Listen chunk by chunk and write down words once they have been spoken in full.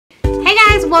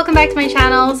welcome back to my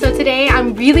channel. So today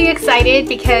I'm really excited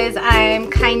because I'm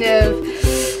kind of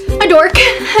a dork.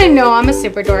 No, I'm a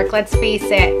super dork, let's face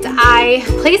it. I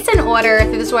placed an order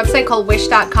through this website called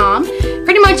wish.com.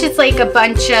 Pretty much it's like a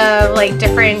bunch of like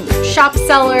different shop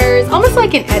sellers, almost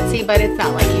like an Etsy, but it's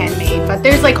not like handmade. But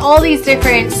there's like all these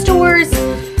different stores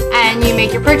and you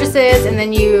make your purchases and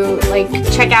then you like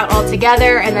check out all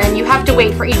together and then you have to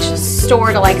wait for each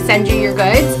store to like send you your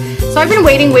goods. So I've been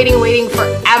waiting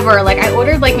forever. Like I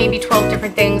ordered like maybe 12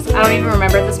 different things. I don't even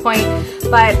remember at this point.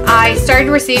 But I started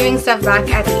receiving stuff back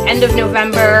at the end of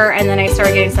November and then I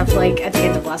started getting stuff like at the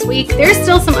end of last week. There's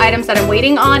still some items that I'm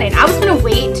waiting on and I was going to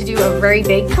wait to do a very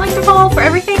big collector haul for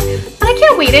everything. But I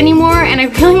can't wait anymore and I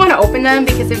really want to open them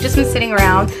because they've just been sitting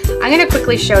around. I'm going to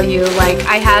quickly show you. Like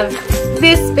I have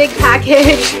this big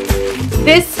package,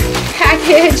 this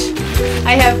package,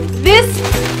 I have this,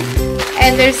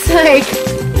 and there's like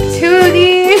 2 of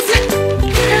these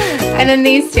and then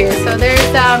these two, so there's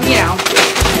you know,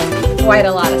 quite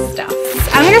a lot of stuff.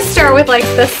 I'm gonna start with like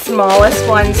the smallest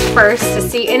ones first to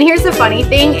see. And here's the funny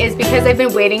thing is because I've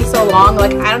been waiting so long,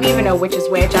 like I don't even know which is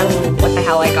which. I don't know what the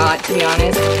hell I got, to be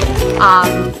honest.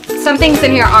 Some things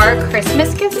in here are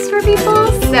Christmas gifts for people,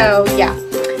 so yeah.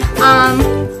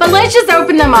 But let's just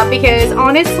open them up because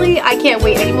honestly I can't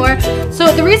wait anymore.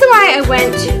 So the reason why I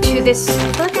went to this,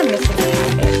 I feel like I'm missing a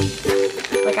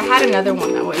packet. Like I had another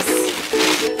one that was.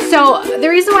 So the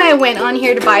reason why I went on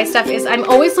here to buy stuff is I'm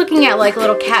always looking at like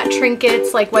little cat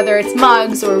trinkets, like whether it's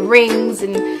mugs or rings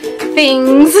and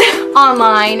things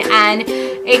online, and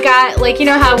it got like, you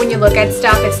know how when you look at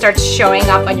stuff it starts showing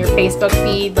up on your Facebook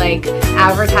feed like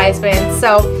advertisements.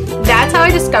 So that's how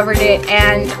I discovered it,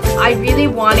 and I really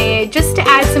wanted just to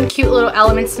add some cute little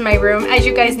elements to my room. As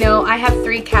you guys know, I have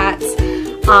 3 cats.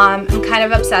 I'm kind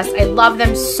of obsessed. I love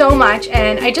them so much,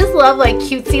 and I just love like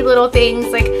cutesy little things.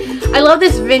 Like I love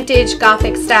this vintage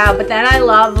gothic style, but then I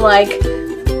love like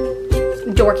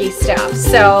dorky stuff.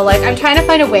 So like I'm trying to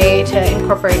find a way to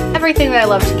incorporate everything that I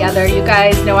love together. You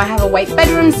guys know I have a white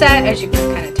bedroom set, as you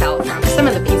can kind of tell from some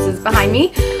of the pieces behind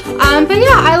me. But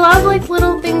yeah, I love like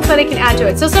little things that I can add to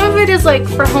it. So some of it is like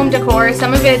for home decor,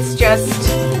 some of it's just,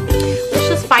 let's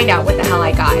just find out what the hell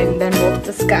I got and then we'll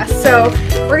discuss. So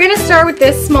we're gonna start with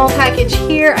this small package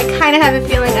here. I kind of have a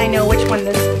feeling I know which one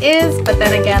this is, but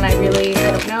then again, I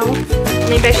don't know.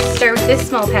 Maybe I should start with this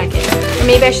small package, or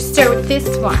maybe I should start with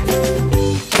this one.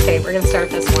 Okay, we're gonna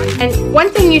start with this one. And one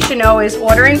thing you should know is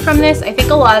ordering from this, I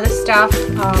think a lot of the stuff,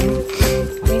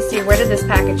 let me see, where did this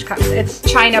package come? It's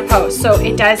China Post, so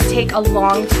it does take a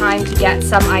long time to get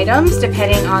some items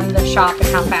depending on the shop and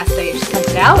how fast they send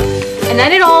it out. And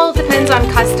then it all depends on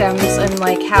customs and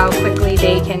like how quickly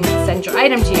they can send your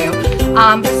item to you.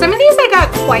 But some of these I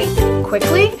got quite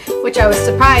quickly, which I was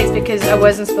surprised because I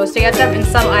wasn't supposed to get them. And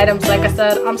some items, like I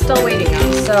said, I'm still waiting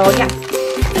on. So yeah.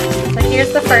 So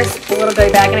here's the first little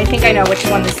goodie bag, and I think I know which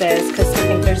one this is because I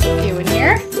think there's a few in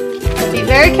here. So be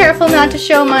very careful not to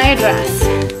show my address.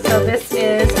 So this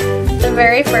is the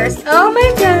very first. Oh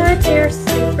my god, they're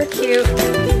super cute.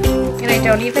 And I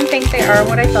don't even think they are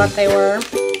what I thought they were.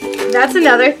 That's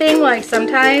another thing, like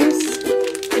sometimes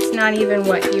it's not even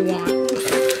what you want,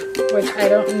 which I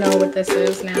don't know what this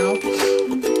is now.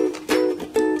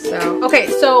 So, okay,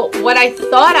 so what I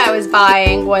thought I was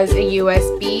buying was a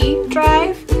USB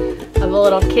drive of a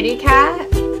little kitty cat.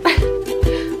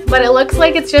 But it looks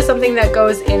like it's just something that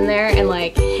goes in there and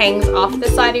like hangs off the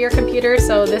side of your computer.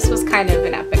 So this was kind of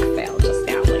an epic fail just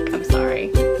now. Like, I'm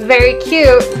sorry. Very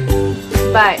cute,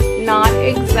 but not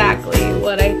exactly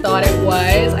what I thought it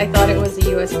was. I thought it was a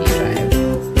USB drive.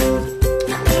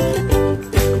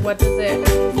 What is it?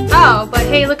 Oh, but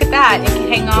hey, look at that. It can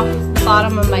hang off the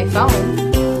bottom of my phone.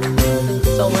 Does it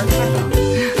still work my phone?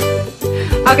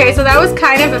 Okay, so that was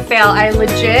kind of a fail. I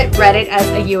legit read it as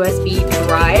a USB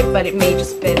drive, but it may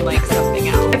just been like something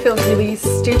else. I feel really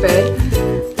stupid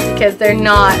because they're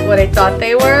not what I thought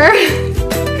they were.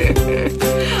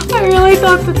 I really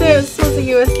thought that this was a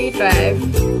USB drive.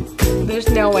 There's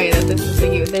no way that this is a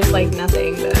USB. There's like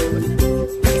nothing that would.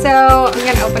 So I'm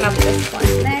gonna open up this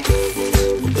one next. I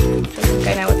think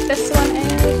I know what this one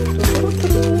is.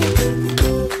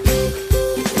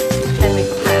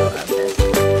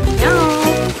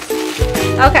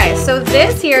 Okay, so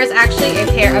this here is actually a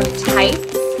pair of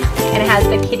tights, and it has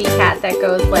the kitty cat that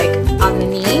goes like on the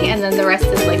knee, and then the rest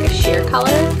is like a sheer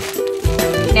color.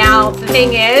 Now, the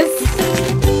thing is,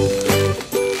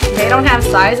 they don't have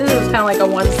sizes. It's kind of like a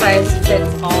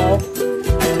one-size-fits-all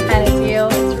kind of deal.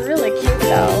 It's really cute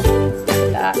though. Look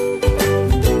at that.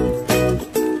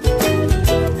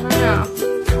 I don't know.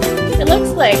 It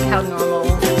looks like how normal,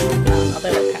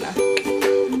 they look kind of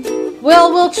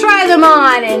we'll try them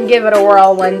on and give it a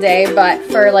whirl one day, but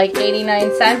for like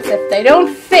 89 cents, if they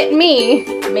don't fit me,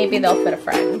 maybe they'll fit a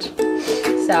friend.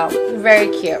 So, very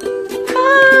cute.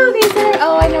 Oh, these are,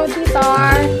 oh, I know what these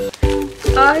are.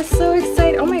 Oh, I'm so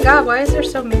excited. Oh my god, why is there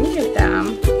so many of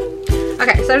them?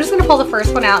 Okay, so I'm just gonna pull the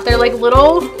first one out. They're like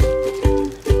little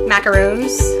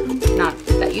macaroons, not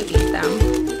that you eat them.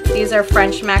 These are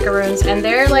French macaroons, and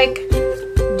they're like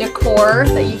decor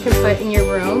that you can put in your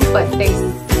room, but they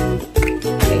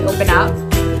open up.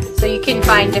 So you can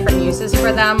find different uses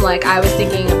for them. Like I was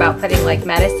thinking about putting like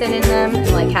medicine in them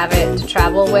and like have it to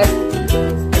travel with,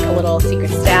 like a little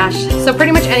secret stash. So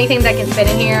pretty much anything that can fit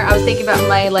in here. I was thinking about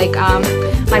my like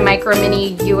my micro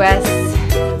mini USD,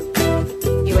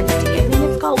 I think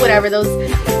it's called, whatever, those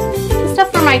the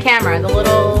stuff for my camera, the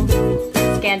little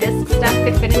scan disc stuff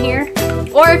could fit in here.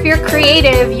 Or if you're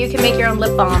creative, you can make your own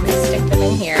lip balm and stick them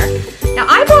in here. Now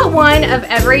I bought one of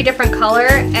every different color,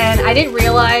 and I didn't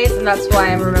realize, and that's why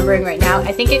I'm remembering right now,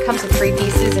 I think it comes with 3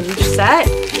 pieces in each set.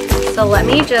 So let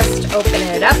me just open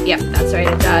it up. Yep, that's right,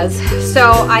 it does.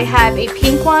 So I have a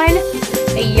pink one,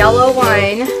 a yellow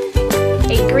one,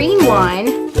 a green one,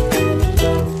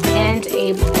 and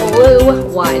a blue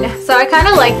one. So I kind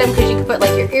of like them because you can put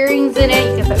like your earrings in it,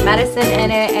 you can put medicine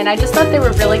in it, and I just thought they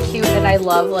were really cute, and I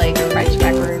love like French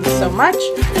macaroons so much.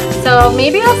 So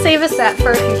maybe I'll save a set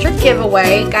for a future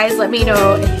giveaway. Guys, let me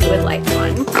know if you would like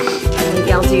one.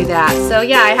 Maybe I'll do that. So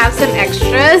yeah, I have some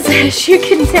extras. As you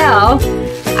can tell,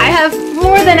 I have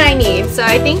more than I need. So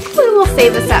I think we will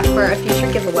save a set for a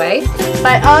future giveaway.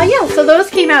 But yeah, so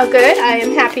those came out good. I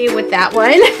am happy with that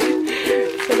one.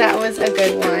 So that was a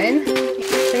good one.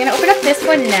 So I'm gonna open up this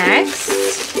one next.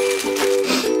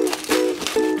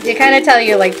 They kind of tell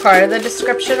you like part of the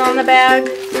description on the bag.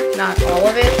 Not all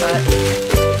of it, but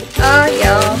oh,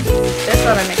 yeah, this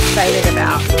one I'm excited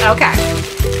about. Okay,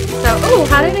 so, oh,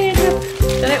 how did I end up,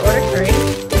 did I order 3?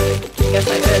 I guess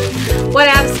I did.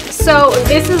 Whatevs. So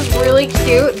this is really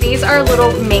cute. These are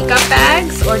little makeup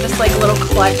bags, or just like little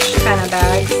clutch kind of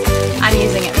bags. I'm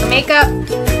using it for makeup.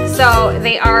 So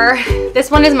they are, this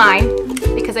one is mine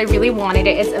because I really wanted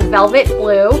it. It's a velvet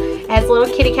blue. It has little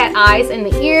kitty cat eyes in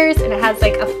the ears, and it has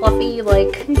like a fluffy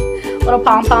like little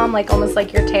pom-pom, like almost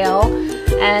like your tail.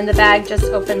 And the bag just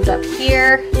opens up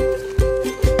here,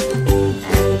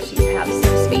 and you have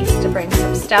some space to bring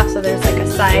some stuff. So there's like a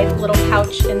side little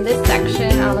pouch in this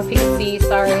section. I don't know if you can see,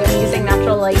 sorry, I'm using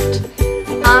natural light.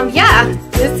 Yeah,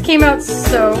 this came out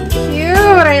so cute.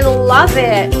 I love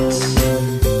it.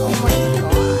 Oh my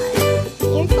god,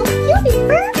 you're so cute, it's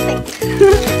perfect.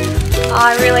 Oh,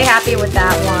 I'm really happy with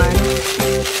that one.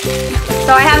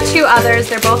 So I have 2 others.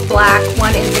 They're both black.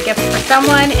 One is a gift for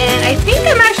someone, and I think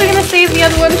I'm actually going to save the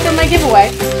other one for my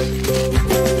giveaway.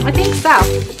 I think so.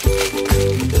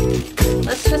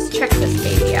 Let's just check this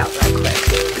baby out real quick,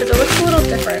 because it looks a little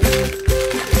different.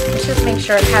 Let's just make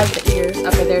sure it has the ears.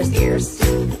 Okay, there's the ears.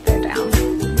 They're down.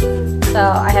 So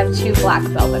I have 2 black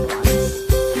velvet ones.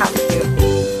 How cute.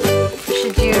 We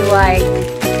should do like,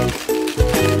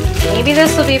 maybe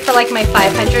this will be for like my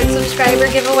 500 subscriber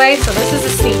giveaway. So this is a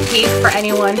sneak peek for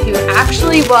anyone who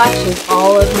actually watches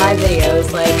all of my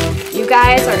videos. Like, you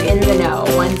guys are in the know.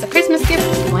 One's a Christmas gift,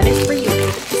 one is for you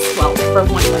guys. Well, for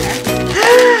one winner.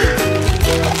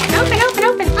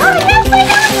 Open. Oh, yes, I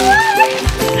got one!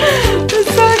 I'm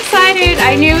so excited.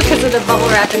 I knew because of the bubble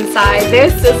wrap inside.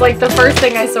 This is like the first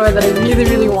thing I saw that I really,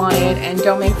 really wanted. And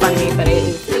don't make fun of me, but it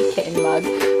is a kitten mug.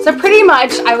 So pretty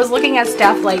much, I was looking at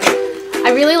stuff like, I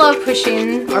really love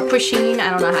Pusheen, I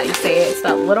don't know how you say it. It's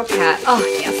that little cat. Oh,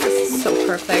 yes, this is so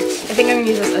perfect. I think I'm going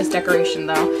to use this as decoration,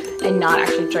 though, and not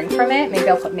actually drink from it. Maybe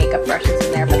I'll put makeup brushes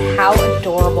in there, but how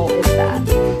adorable is that?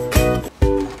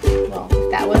 Well, if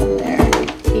that wasn't there,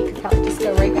 he could probably just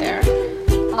go right there.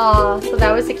 Oh, so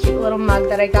that was a cute little mug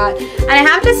that I got. And I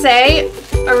have to say,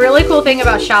 a really cool thing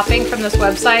about shopping from this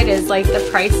website is, like, the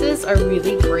prices are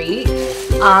really great.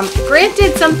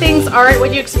 Granted, some things aren't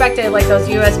what you expected, like those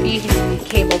USB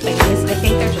cable thingies. I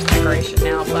think they're just decoration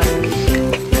now, but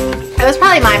it was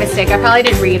probably my mistake. I probably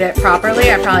didn't read it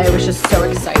properly. I probably was just so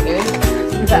excited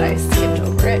that I skipped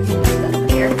over it. Over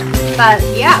here. But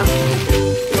yeah,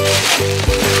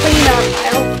 clean up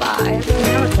aisle 5. You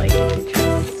know it's like, you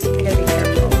gotta be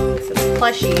careful because it's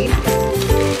plushy.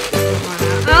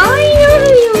 Oh, you know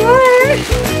who you are.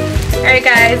 Alright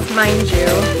guys, mind you,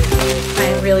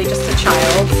 I'm really just a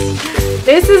child.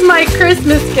 This is my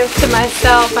Christmas gift to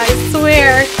myself, I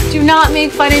swear. Do not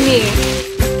make fun of me.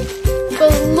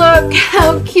 But look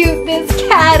how cute this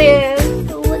cat is.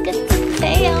 Look at the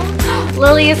tail.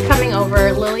 Lily is coming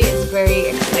over. Lily is very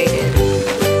excited.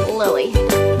 Lily.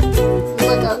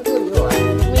 Look how good you are.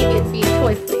 Maybe it'd be a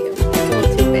toy for you. It's a little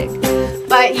too big.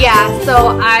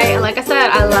 So like I said,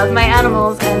 I love my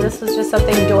animals, and this was just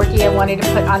something dorky I wanted to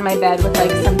put on my bed with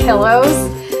like some pillows.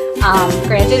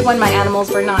 Granted, when my animals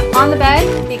were not on the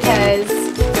bed, because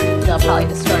they'll probably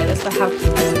destroy this, but how cute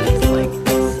is this? Like,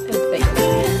 it's as big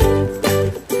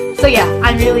as it. So yeah,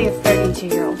 I'm really a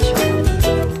 32-year-old child.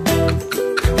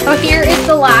 Oh, here is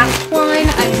the last one.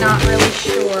 I'm not really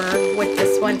sure what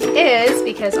this one is,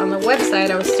 because on the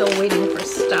website I was still waiting for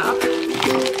stuff.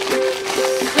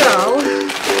 So,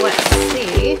 let's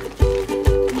see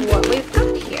what we've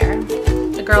got here.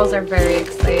 The girls are very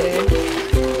excited.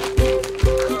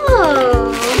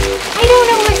 Oh, I don't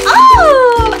know what.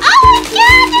 Oh my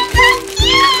god, it's so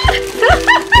cute!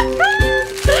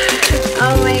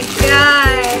 Oh my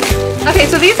god. Okay,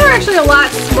 so these are actually a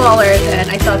lot smaller than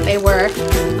I thought they were.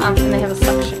 And they have a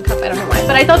suction cup, I don't know why.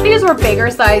 But I thought these were bigger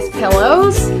size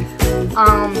pillows.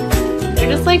 They're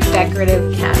just like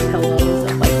decorative cat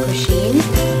pillows of like machine.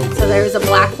 So there's a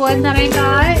black one that I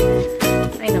got.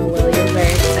 I know, Lily, you're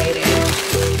very excited.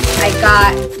 I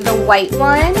got the white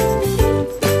one.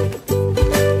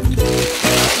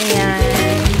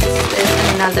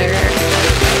 Another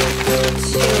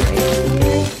two right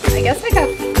here. I guess I got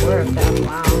 4 of them.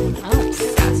 Wow, I'm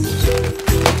obsessed.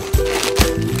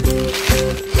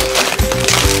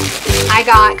 I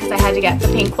got, because I had to get the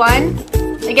pink one.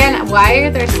 Again, why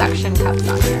are there suction cups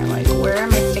on here? Like, where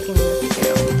am I sticking this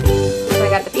to? So I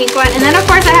got the pink one. And then, of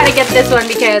course, I had to get this one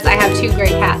because I have 2 gray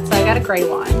cats. So I got a gray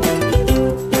one.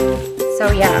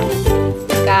 So, yeah.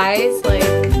 Guys, like,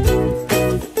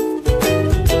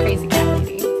 crazy cat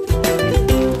lady.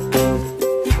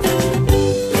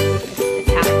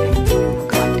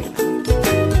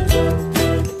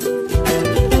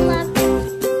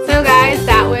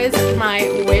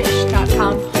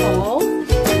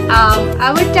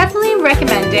 I would definitely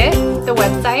recommend it, the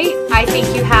website. I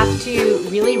think you have to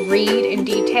really read in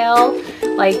detail,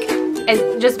 like,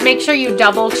 and just make sure you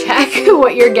double check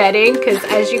what you're getting, because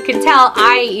as you can tell,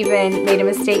 I even made a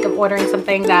mistake of ordering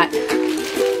something that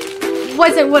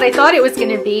wasn't what I thought it was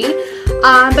going to be.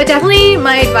 But definitely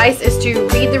my advice is to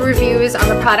read the reviews on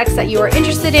the products that you are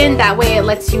interested in. That way it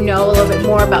lets you know a little bit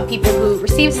more about people who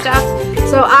receive stuff.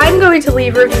 So I'm going to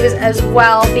leave reviews as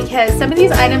well, because some of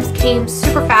these items came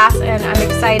super fast and I'm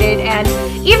excited. And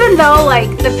even though like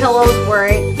the pillows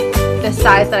weren't the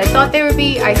size that I thought they would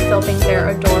be, I still think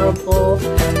they're adorable.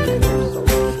 And they're so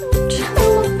cute.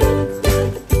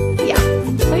 Yeah,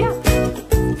 so yeah.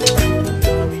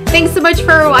 Thanks so much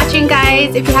for watching,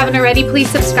 guys. If you haven't already, please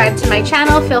subscribe to my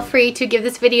channel. Feel free to give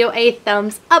this video a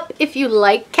thumbs up if you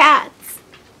like cats.